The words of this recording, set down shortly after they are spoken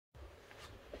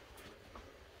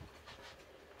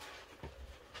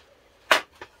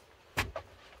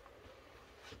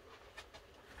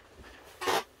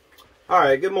All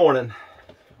right, good morning.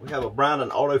 We have a Brown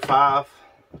 & Auto 5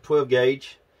 12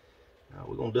 gauge.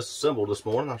 We're going to disassemble this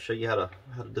morning. I'll show you how to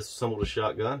disassemble the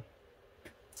shotgun.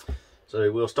 So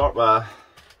we'll start by,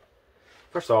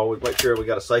 first of all, we make sure we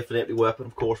got a safe and empty weapon.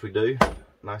 Of course we do.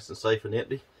 Nice and safe and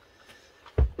empty.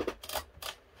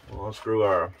 We'll unscrew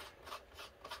our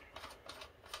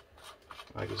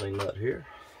magazine nut here.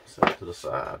 Set it to the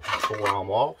side. Forearm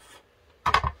off.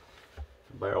 The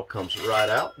barrel comes right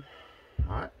out.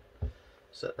 All right.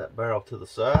 Set that barrel to the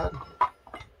side.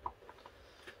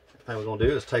 The thing we're going to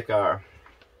do is take our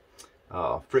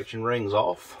friction rings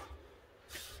off.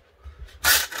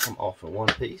 Come off in one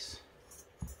piece.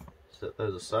 Set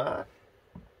those aside.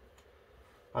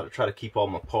 I like to try to keep all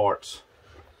my parts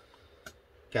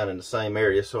kind of in the same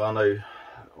area, so I know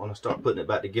when I start putting it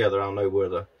back together, I'll know where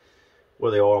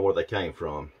they are and where they came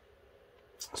from.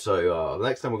 So the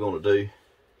next thing we're going to do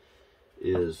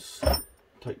is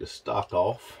take the stock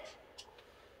off.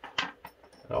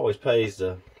 It always pays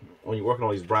to, when you're working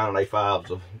on these Brown &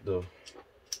 A5s, the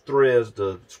threads,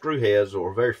 the screw heads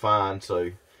are very fine, so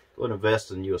go ahead and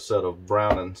invest in you a set of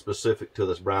Brown & specific to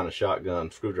this Brown &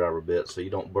 shotgun screwdriver bit so you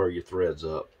don't burr your threads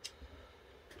up.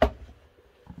 That's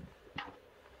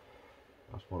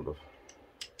one of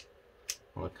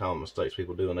the common mistakes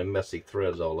people do, and they mess these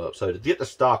threads all up. So to get the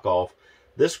stock off,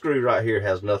 this screw right here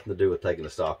has nothing to do with taking the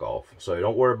stock off. So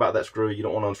don't worry about that screw. You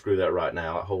don't want to unscrew that right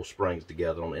now. That whole spring's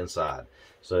together on the inside.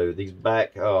 So these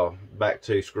back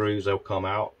two screws, they'll come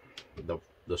out.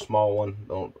 The small one,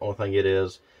 the only thing it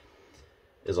is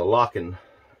a locking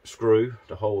screw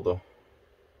to hold the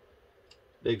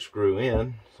big screw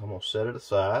in. So I'm going to set it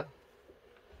aside.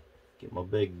 Get my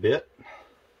big bit.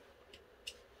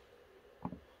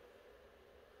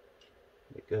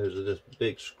 It goes to this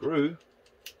big screw.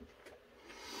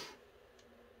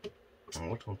 And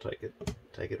we're going to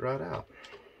take it right out.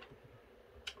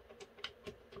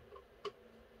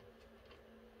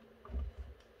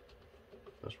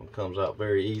 This one comes out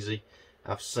very easy.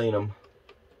 I've seen them.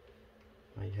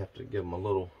 You have to give them a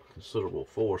little considerable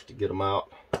force to get them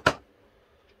out.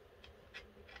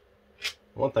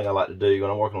 One thing I like to do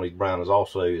when I'm working on these Brown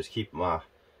is keep my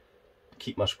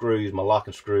screws, my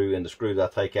locking screw and the screws I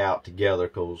take out together,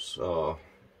 because a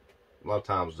lot of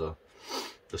times the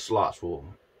slots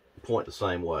will point the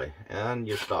same way and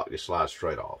your stock just slides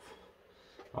straight off.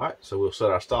 Alright, so we'll set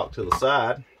our stock to the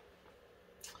side.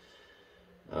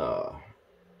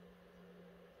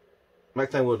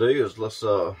 Next thing we'll do is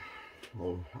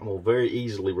I'm gonna very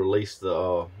easily release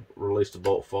the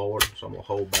bolt forward. So I'm gonna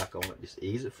hold back on it, just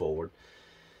ease it forward.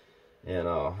 And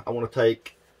I want to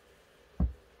take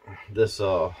this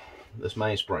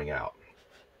mainspring out.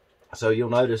 So you'll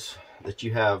notice that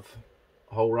you have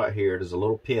a hole right here. There's a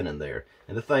little pin in there,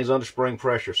 and the thing's under spring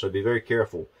pressure, so be very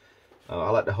careful. I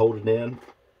like to hold it in,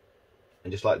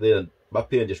 and just like then, my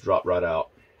pin just dropped right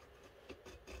out.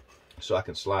 So I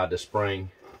can slide this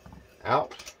spring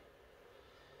out,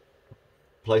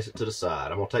 place it to the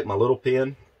side. I'm going to take my little pin,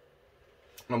 and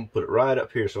I'm going to put it right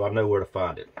up here so I know where to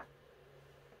find it.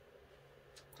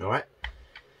 Alright,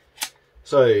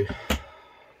 so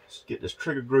let's get this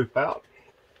trigger group out.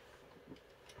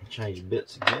 Change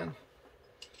bits again.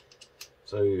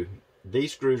 So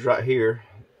these screws right here,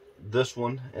 this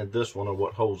one and this one, are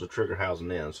what holds the trigger housing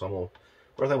in. So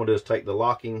first thing I'm going to do is take the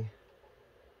little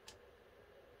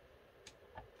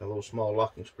small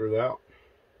locking screw out.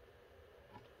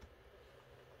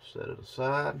 Set it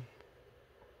aside.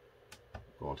 I'm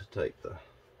going to take the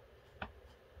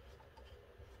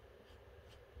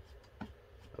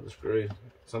other screw.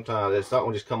 Sometimes it's not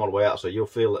going to just come all the way out, so you'll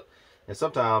feel it. And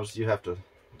sometimes you have to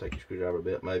take your screwdriver a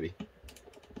bit, maybe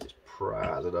just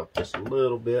prise it up just a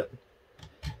little bit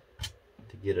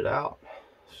to get it out.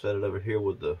 Set it over here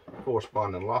with the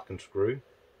corresponding locking screw.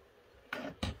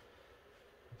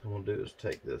 What I'm going to do is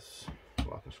take this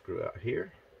locking screw out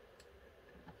here,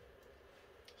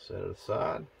 set it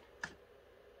aside.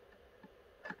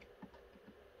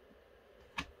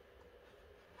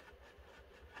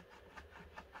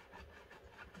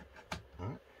 All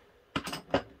right.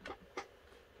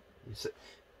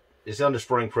 It's under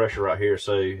spring pressure right here,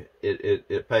 so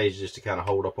it pays just to kind of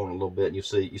hold up on it a little bit, and you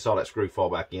saw that screw fall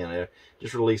back in there.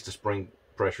 Just release the spring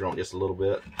pressure on it just a little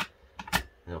bit.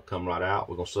 It'll come right out.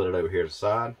 We're going to set it over here to the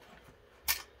side.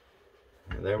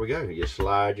 And there we go. You just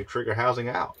slide your trigger housing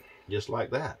out. Just like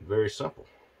that. Very simple.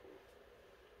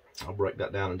 I'll break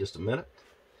that down in just a minute.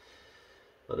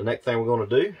 But the next thing we're going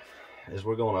to do is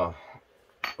we're going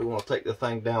to take the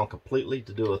thing down completely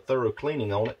to do a thorough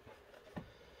cleaning on it.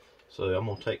 So I'm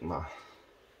going to take my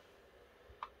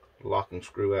locking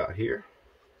screw out here.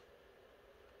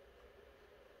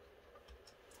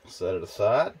 Set it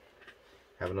aside.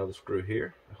 have another screw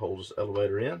here that holds this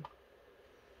elevator in.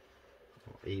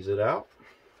 Ease it out.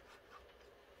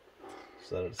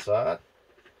 Set it aside.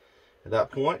 At that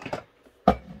point,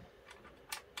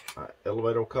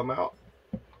 elevator will come out.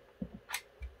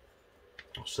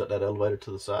 I'll set that elevator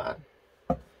to the side.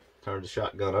 Turn the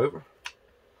shotgun over.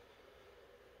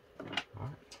 All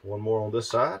right, one more on this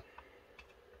side.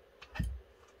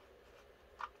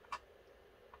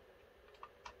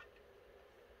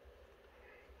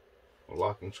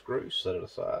 Locking screw, set it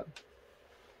aside.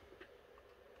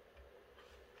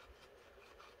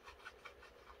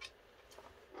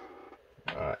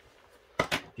 All right.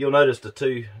 You'll notice the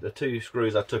two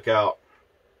screws I took out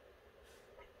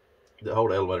that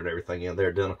hold the elevator and everything in, they're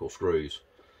identical screws.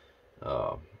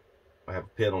 I have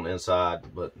a pin on the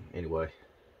inside, but anyway,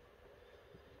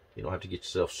 you don't have to get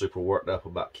yourself super worked up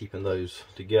about keeping those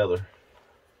together.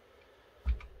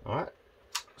 All right,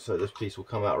 so this piece will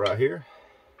come out right here.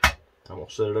 I'm gonna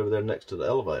set it over there next to the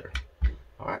elevator.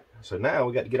 All right, so now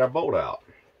we got to get our bolt out.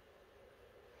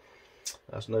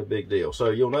 That's no big deal. So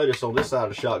you'll notice on this side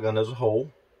of the shotgun there's a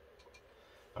hole.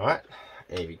 All right,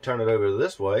 and if you turn it over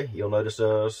this way, you'll notice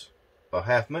there's a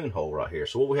half moon hole right here.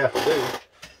 So what we have to do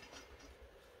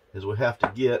is we have to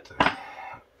get,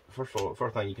 first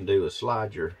thing you can do is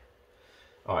slide your,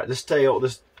 all right, this tail,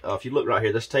 if you look right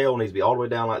here, this tail needs to be all the way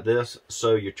down like this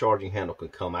so your charging handle can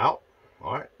come out.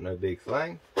 All right, no big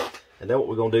thing. And then what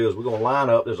we're going to do is we're going to line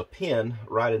up, there's a pin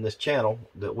right in this channel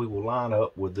that we will line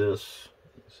up with this.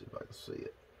 Let's see if I can see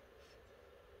it.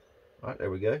 All right,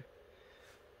 there we go.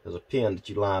 There's a pin that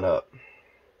you line up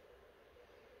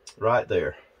right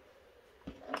there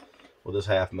with this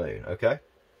half moon, okay?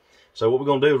 So what we're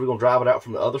going to do is we're going to drive it out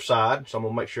from the other side. So I'm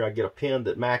going to make sure I get a pin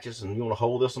that matches, and you want to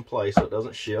hold this in place so it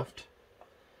doesn't shift.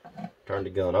 Turn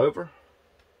the gun over,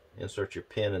 insert your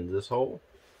pin into this hole,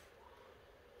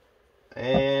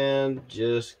 and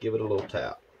just give it a little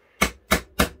tap. You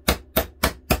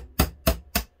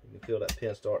can feel that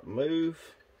pin start to move.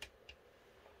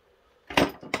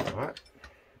 All right.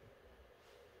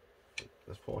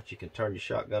 At this point, you can turn your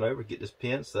shotgun over, get this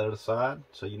pin, set it aside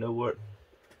so you know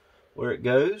where it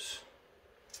goes,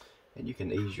 and you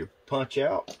can ease your punch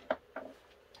out.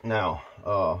 Now,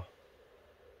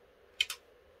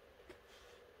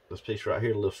 this piece right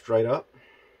here to lift straight up.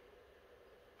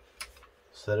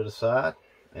 Set it aside,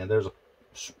 and there's a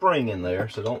spring in there,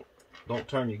 so don't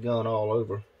turn your gun all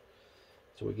over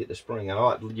so we get the spring out. I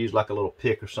like to use like a little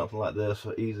pick or something like this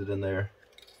so ease it in there.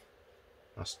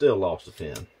 I still lost the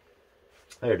pin.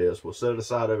 There it is. We'll set it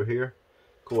aside over here,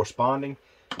 corresponding,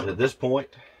 and at this point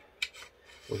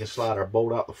we can slide our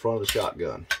bolt out the front of the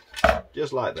shotgun,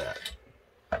 just like that.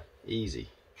 Easy.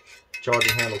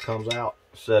 Charging handle comes out.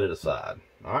 Set it aside.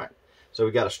 All right. So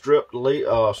we got a stripped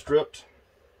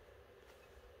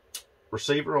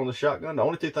receiver on the shotgun. The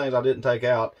only two things I didn't take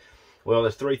out, well,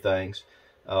 there's three things.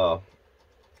 There's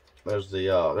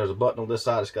a button on this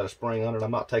side that's got a spring on it.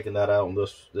 I'm not taking that out on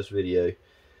this video.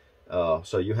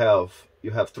 So you have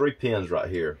three pins right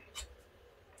here,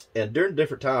 and during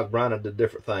different times Brian did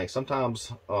different things.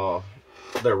 Sometimes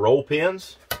they're roll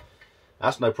pins.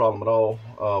 That's no problem at all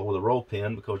with a roll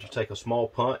pin, because you take a small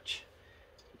punch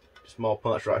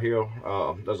right here.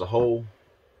 There's a hole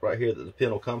right here that the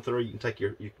pin will come through. You can take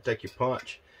your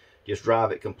punch, just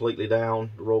drive it completely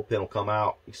down. The roll pin will come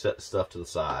out. You set the stuff to the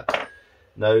side.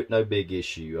 No big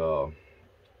issue.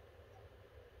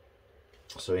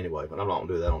 So anyway, but I'm not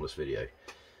gonna do that on this video.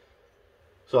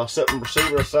 So I'll set my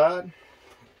receiver aside.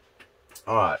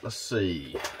 All right, let's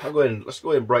see. Let's go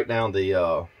ahead and break down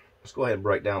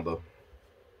the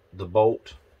the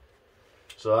bolt.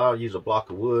 So I'll use a block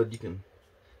of wood.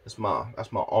 That's my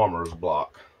armorer's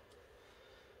block.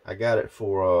 I got it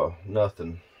for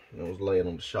nothing. It was laying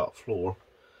on the shop floor.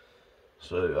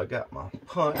 So I got my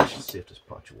punch. Let's see if this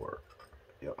punch will work.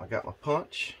 Yep, I got my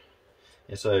punch.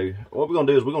 And so what we're gonna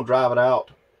do is we're gonna drive it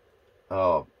out.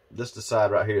 The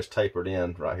side right here is tapered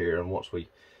in right here, and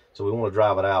so we want to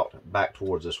drive it out back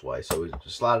towards this way. So we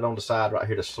just slide it on the side right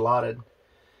here to slotted.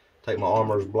 Take my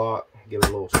armorer's block, give it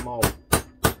a little small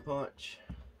punch.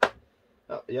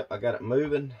 Oh, yep, I got it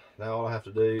moving. Now all I have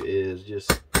to do is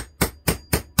just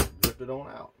drift it on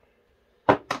out.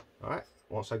 All right,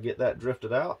 once I get that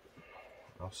drifted out,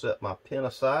 I'll set my pin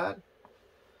aside.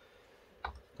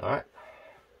 All right,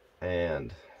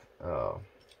 and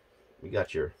we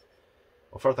got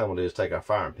well, first thing we'll do is take our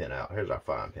firing pin out. Here's our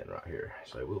firing pin right here.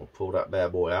 So we're gonna pull that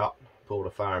bad boy out, pull the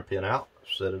firing pin out,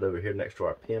 set it over here next to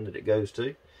our pin that it goes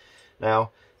to.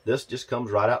 Now, this just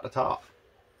comes right out the top.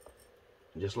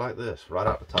 Just like this, right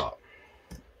out the top.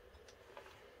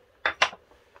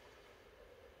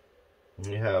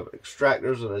 And you have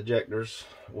extractors and ejectors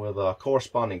with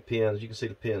corresponding pins. You can see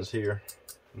the pins here.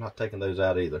 I'm not taking those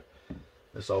out either.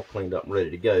 It's all cleaned up and ready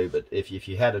to go. But if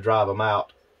you had to drive them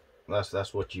out,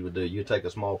 that's what you would do. You take a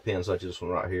small pin such as this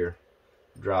one right here,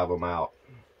 drive them out,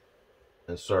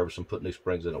 and service them, put new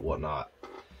springs in it, whatnot.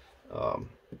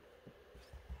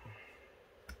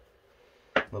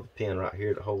 Another pin right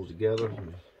here that holds together.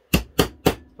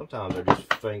 Sometimes they're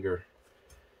just finger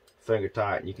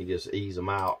tight and you can just ease them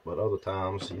out, but other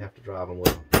times you have to drive them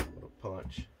with a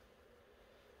punch.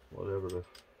 Whatever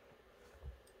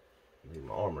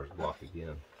my armor's blocked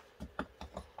again.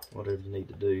 Whatever you need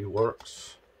to do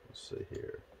works. Let's see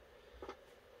here.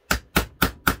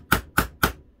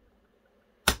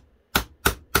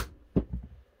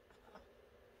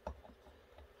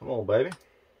 Come on, baby.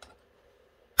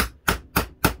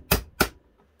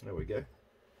 There we go.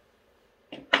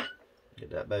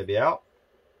 Get that baby out.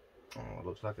 Oh, it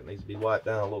looks like it needs to be wiped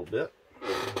down a little bit.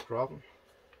 No problem.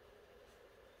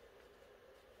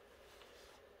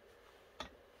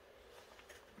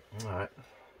 Alright.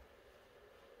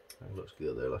 That looks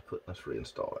good there. Let's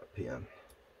reinstall that pin.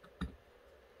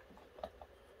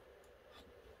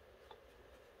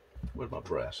 Where's my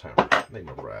brass hammer? I need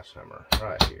my brass hammer.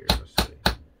 Right here. Let's see.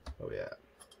 Oh yeah.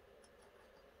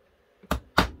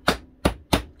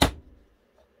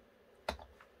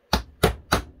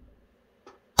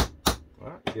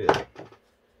 Alright, good.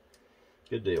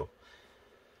 Good deal.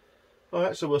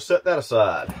 Alright, so we'll set that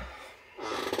aside.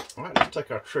 Alright, let's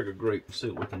take our trigger group and see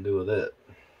what we can do with it.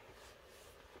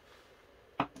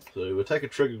 So we'll take a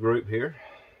trigger group here.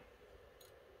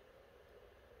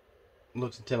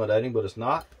 Looks intimidating, but it's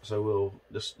not. So we'll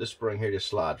this spring here just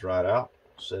slides right out.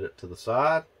 Set it to the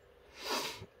side.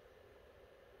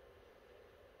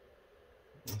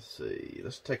 Let's see.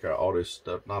 Let's take our auto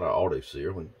stuff, not our auto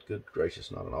sear. Good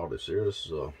gracious, not an auto sear. This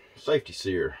is a safety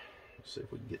sear. Let's see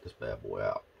if we can get this bad boy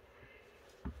out.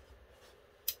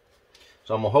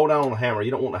 So I'm gonna hold down on the hammer.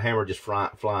 You don't want the hammer just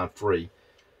flying free.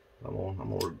 I'm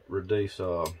gonna reduce.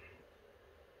 I'm gonna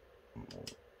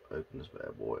open this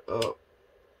bad boy up.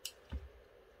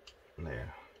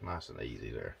 There, nice and easy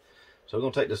there. So we're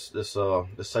gonna take this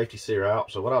safety sear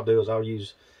out. So what I'll do is I'll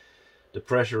use the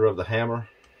pressure of the hammer.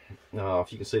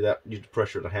 If you can see that, use the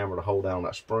pressure of the hammer to hold down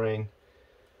that spring.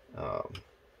 Let's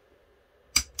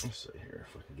see here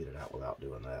if I can get it out without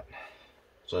doing that.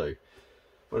 So,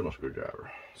 where's my screwdriver?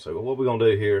 So what we're gonna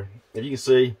do here, if you can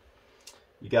see,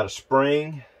 you got a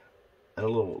spring and a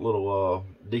little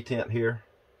detent here.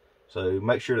 So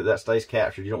make sure that stays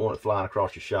captured. You don't want it flying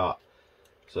across your shop.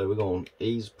 So we're gonna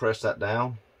press that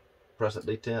down, press that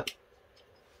detent,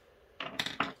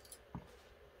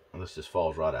 and this just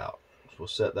falls right out. So we'll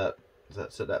set that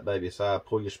baby aside.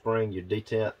 Pull your spring, your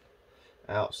detent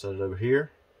out. Set it over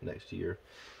here next to your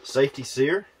safety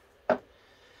sear.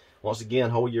 Once again,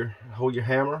 hold your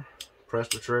hammer, press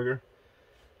the trigger,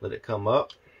 let it come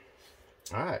up.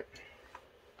 All right.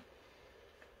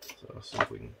 So let's see if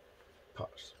we can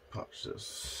punch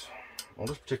this. On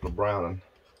this particular Browning,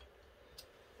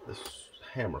 this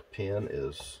hammer pin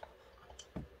is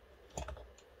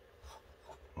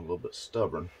a little bit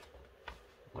stubborn.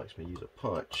 Makes me use a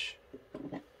punch.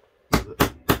 No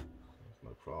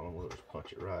problem. We'll just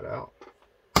punch it right out.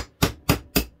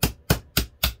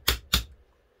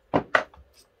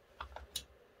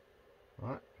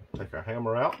 Alright, take our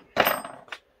hammer out.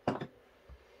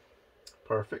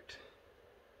 Perfect.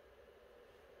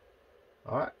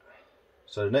 Alright,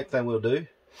 so the next thing we'll do,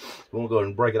 we'll go ahead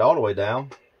and break it all the way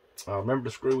down. Remember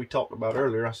the screw we talked about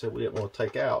earlier? I said we didn't want to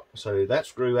take out. So that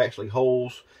screw actually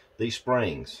holds these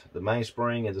springs, the main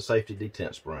spring and the safety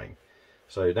detent spring.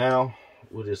 So now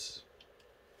we'll just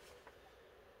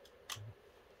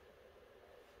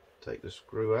take the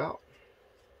screw out.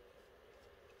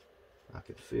 I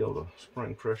can feel the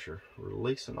spring pressure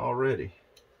releasing already.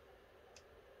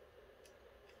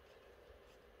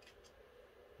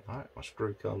 Alright, my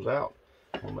screw comes out.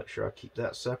 I'll make sure I keep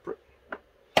that separate.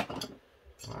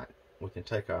 Alright, we can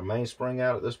take our main spring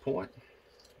out at this point.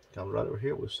 Comes right over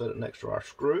here. We'll set it next to our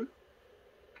screw.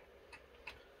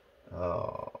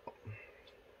 Let's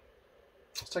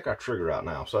take our trigger out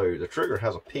now. So the trigger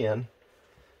has a pin.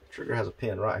 The trigger has a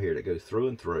pin right here that goes through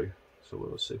and through. So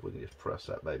we'll see if we can just press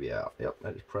that baby out. Yep,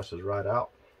 that just presses right out.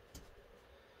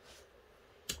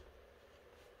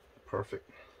 Perfect.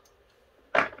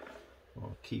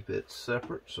 I'll keep it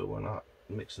separate so we're not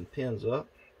mixing pins up.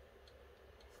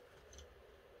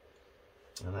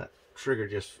 And that trigger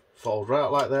just falls right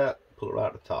like that. Pull it right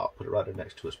at the top. Put it right there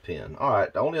next to its pin.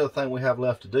 Alright, the only other thing we have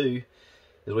left to do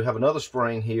is we have another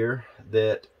spring here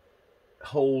that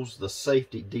holds the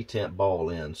safety detent ball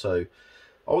in. So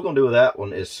All we're gonna do with that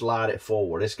one is slide it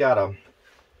forward. It's got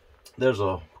there's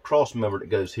a cross member that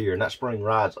goes here, and that spring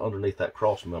rides underneath that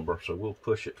cross member. So we'll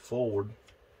push it forward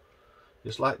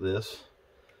just like this.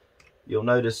 You'll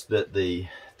notice that the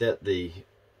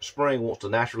spring wants to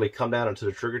naturally come down into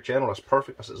the trigger channel. That's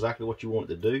perfect. That's exactly what you want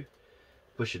it to do.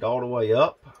 Push it all the way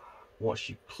up. Once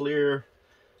you clear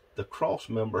the cross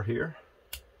member here,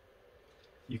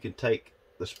 you can take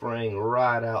the spring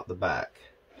right out the back.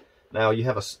 Now you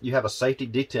have a safety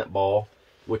detent ball,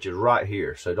 which is right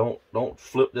here. So don't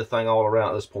flip this thing all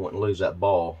around at this point and lose that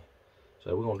ball.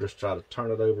 So we're gonna just try to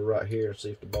turn it over right here and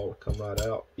see if the ball will come right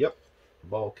out. Yep, the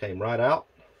ball came right out.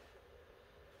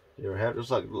 You ever have it?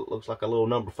 Just like, looks like a little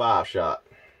number 5 shot.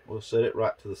 We'll set it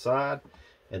right to the side,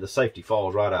 and the safety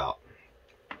falls right out.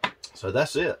 So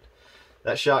that's it.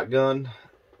 That shotgun,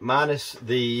 minus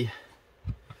the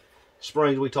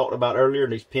springs we talked about earlier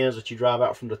and these pins that you drive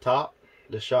out from the top,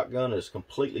 this shotgun is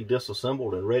completely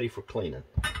disassembled and ready for cleaning.